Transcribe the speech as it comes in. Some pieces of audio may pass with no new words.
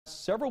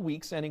last several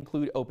weeks and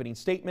include opening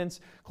statements,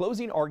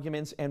 closing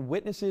arguments, and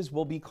witnesses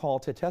will be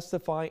called to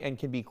testify and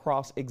can be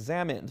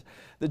cross-examined.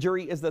 The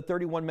jury is the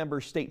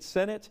 31-member state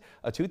Senate.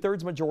 A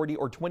 2/3 majority,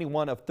 or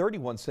 21 of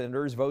 31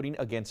 senators voting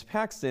against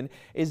Paxton,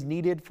 is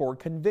needed for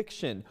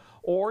conviction.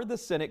 Or the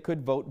Senate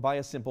could vote by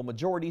a simple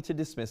majority to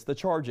dismiss the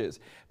charges.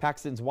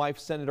 Paxton's wife,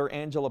 Senator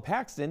Angela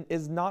Paxton,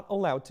 is not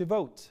allowed to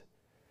vote.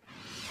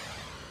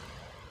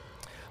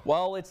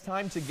 Well, it's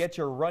time to get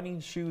your running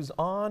shoes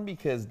on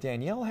because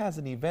Danielle has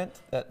an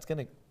event that's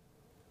going to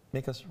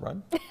make us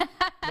run.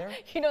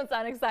 You don't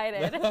sound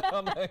excited.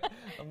 I'm not a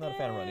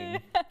fan of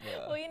running.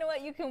 Yeah. Well, you know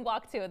what? You can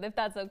walk too, if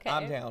that's okay.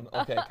 I'm down.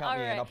 Okay, count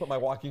me in. I'll put my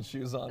walking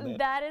shoes on then.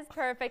 That is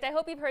perfect. I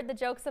hope you've heard the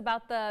jokes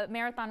about the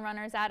marathon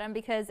runners, Adam,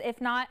 because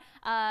if not,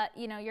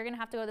 you know, you're going to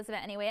have to go to this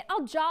event anyway.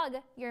 I'll jog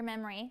your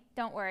memory.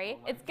 Don't worry.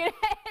 Oh, it's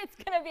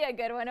gonna be a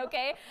good one,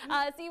 okay?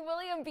 See,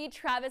 William B.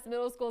 Travis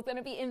Middle School is going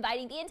to be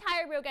inviting the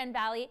entire Rio Grande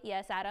Valley.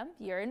 Yes, Adam,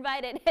 you're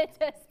invited. It's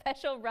a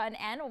special run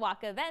and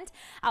walk event.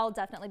 I'll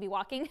definitely be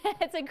walking.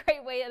 It's a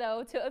great way,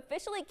 though, to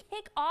officially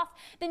kick off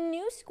the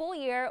new school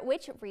year,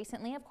 which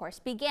recently, of course,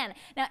 began.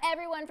 Now,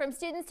 everyone from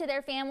students to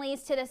their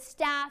families to the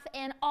staff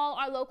and all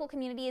our local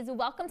community is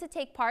welcome to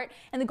take part.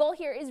 And the goal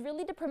here is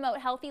really to promote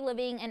healthy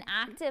living and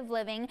active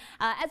living,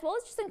 as well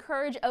as just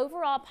encourage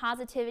overall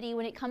positivity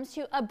when it comes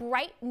to a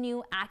bright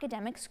new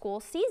academic school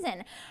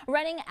season.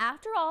 Running,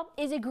 after all,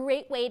 is a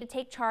great way to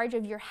take charge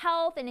of your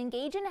health and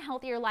engage in a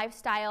healthier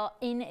lifestyle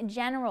in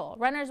general.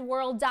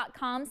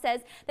 RunnersWorld.com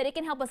says that it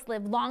can help us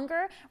live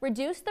longer,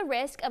 reduce the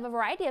risk of a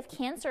variety of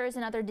cancers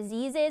and other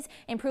diseases,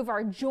 improve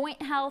our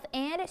joint health,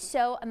 and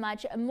so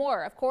much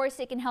more. Of course,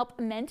 it can help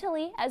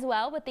mentally as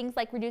well with things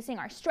like reducing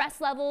our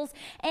stress levels,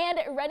 and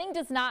running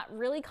does not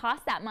really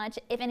cost that much,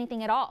 if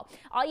anything at all.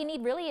 All you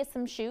need really is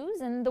some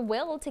shoes and the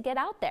will to get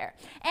out there.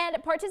 And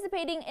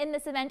participating in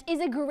this event is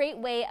a great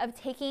way of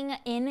taking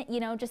in, you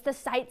know, just the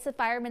sights of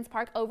Fireman's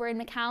Park over in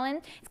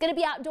McAllen. It's going to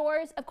be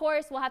outdoors. Of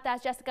course, we'll have to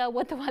ask Jessica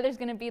what the weather's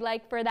going to be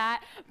like for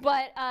that,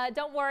 but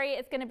don't worry,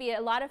 it's going to be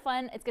a lot of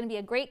fun. It's going to be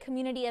a great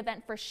community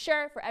event for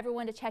sure for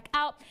everyone to check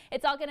out.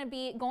 It's all going to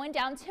be going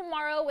down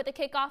tomorrow with a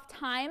kickoff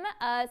time,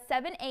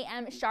 7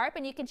 a.m. sharp,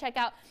 and you can check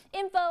out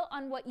info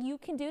on what you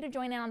can do to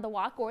join in on the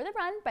walk or the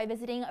run by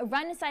visiting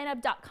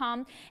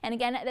runsignup.com. And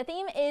again, the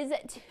theme is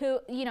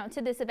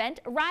to this event,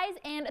 Rise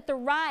and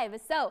Thrive.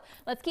 So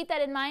let's keep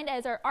that in mind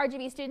as our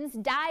RGV students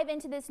dive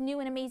into this new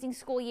and amazing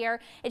school year.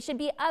 It should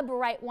be a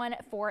bright one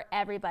for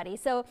everybody.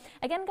 So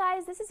again,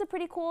 guys, this is a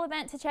pretty cool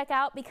event to check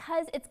out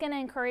because it's going to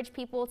encourage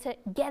people to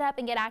get up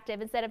and get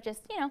active instead of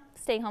just, you know,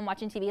 staying home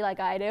watching TV like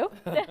I do.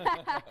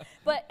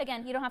 But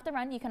again, you don't have to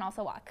run. You can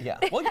also walk. Yeah.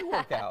 Well, you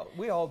work out.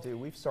 We all do.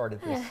 We've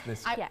started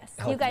this. Yes.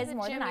 You guys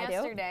more than I do.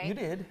 Yesterday. You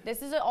did.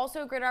 This is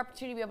also a great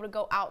opportunity to be able to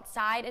go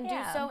outside and do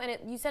so.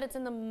 And you said it's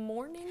in the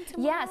morning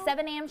tomorrow? Yeah,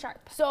 7 a.m.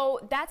 sharp. So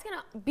that's going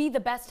to be the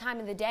best time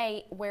of the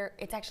day where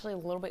it's actually a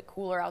little bit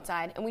cooler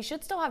outside. And we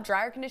should still have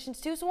drier conditions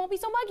too, so it won't be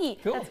so muggy.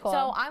 Cool. That's cool.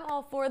 So I'm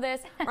all for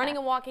this. Running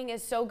and walking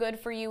is so good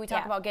for you. We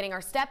talk about getting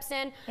our steps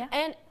in. Yeah.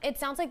 And it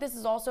sounds like this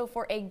is also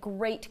for a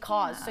great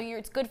cause. So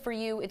it's good for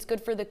you. It's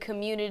good for the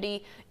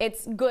community.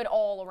 It's good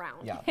all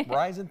around. Yeah.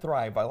 Rise and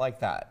thrive. I like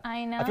that.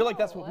 I know. I feel like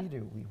that's what we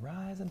do. We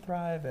rise and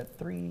thrive at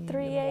 3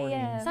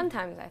 a.m.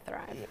 Sometimes I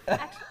thrive.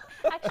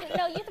 Actually,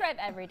 no, you thrive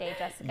every day,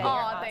 Jessica. Oh,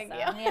 awesome. thank you.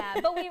 Yeah,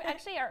 but we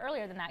actually are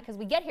earlier than that because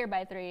we get here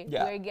by 3.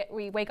 Yeah.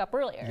 We wake up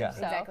earlier. Yeah.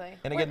 So Exactly.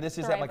 And again, this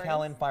is at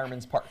McAllen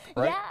Fireman's Park,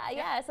 right?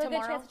 Yeah. So a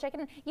good chance to check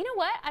in. You know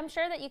what? I'm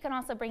sure that you can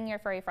also bring your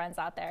furry friends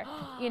out there.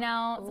 You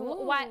know,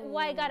 so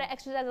why gotta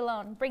exercise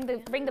alone? Bring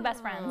the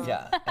best friends.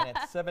 Yeah. And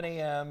it's 7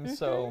 a.m.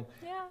 So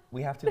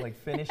we have to like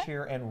finish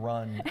here and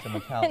run to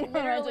McAllen.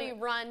 Literally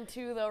run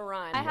to the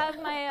run. I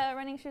have my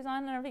running shoes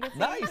on. I don't know if you can see.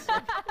 Nice.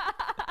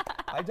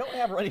 I don't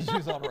have running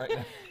shoes on right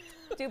now.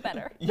 Do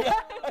better. Yeah.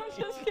 I'm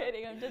just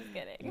kidding.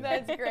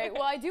 That's great.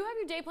 Well, I do have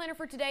your day planner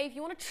for today. If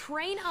you want to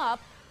train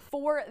up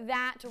for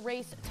that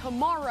race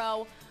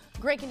tomorrow,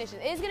 great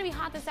conditions. It is going to be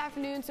hot this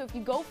afternoon, so if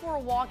you go for a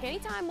walk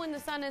anytime when the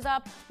sun is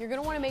up, you're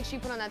going to want to make sure you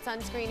put on that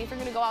sunscreen. If you're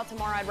going to go out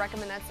tomorrow, I'd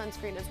recommend that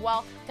sunscreen as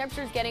well.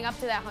 Temperature's getting up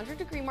to that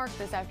 100-degree mark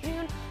this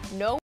afternoon.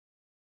 No